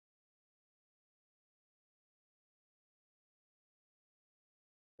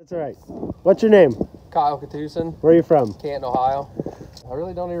That's all right. What's your name? Katusin. Where are you from? Canton, Ohio. I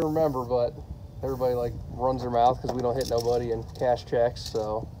really don't even remember, but everybody like runs their mouth because we don't hit nobody and cash checks.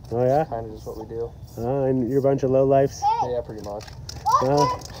 So Oh yeah. Kind of just what we do. And you're a bunch of low lifes. Yeah, pretty much.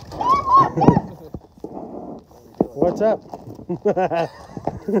 What's up?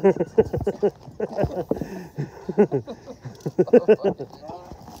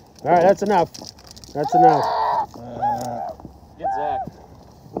 All right, that's enough. That's enough. Get Zach.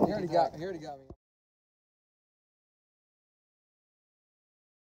 He already got me.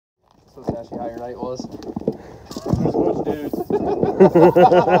 So that's actually how your night was. There's a bunch of dudes.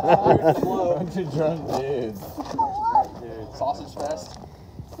 Bunch of drunk dudes. Sausage fest.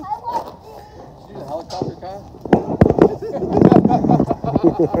 Did you do the helicopter, Kyle?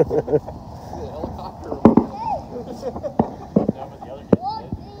 Helicopter.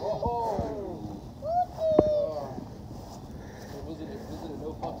 Was it a no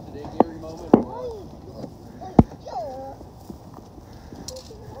fucks today Gary moment or what?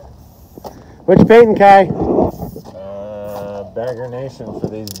 What you painting, Kai? Bagger Nation for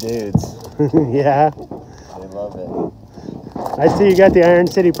these dudes. Yeah. They love it. I see you got the Iron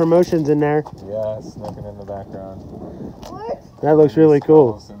City promotions in there. Yeah, sniffing in the background. That looks really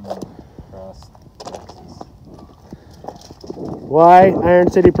cool. Across Texas. Why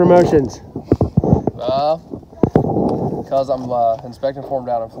Iron City promotions? Because I'm inspecting for him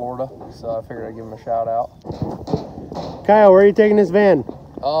down in Florida, so I figured I'd give him a shout out. Kyle, where are you taking this van?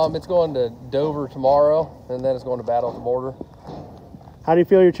 It's going to Dover tomorrow, and then it's going to battle at the border. How do you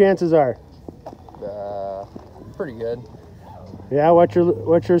feel your chances are? Pretty good. Yeah, what's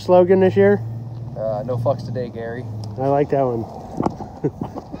your slogan this year? No fucks today, Gary. I like that one.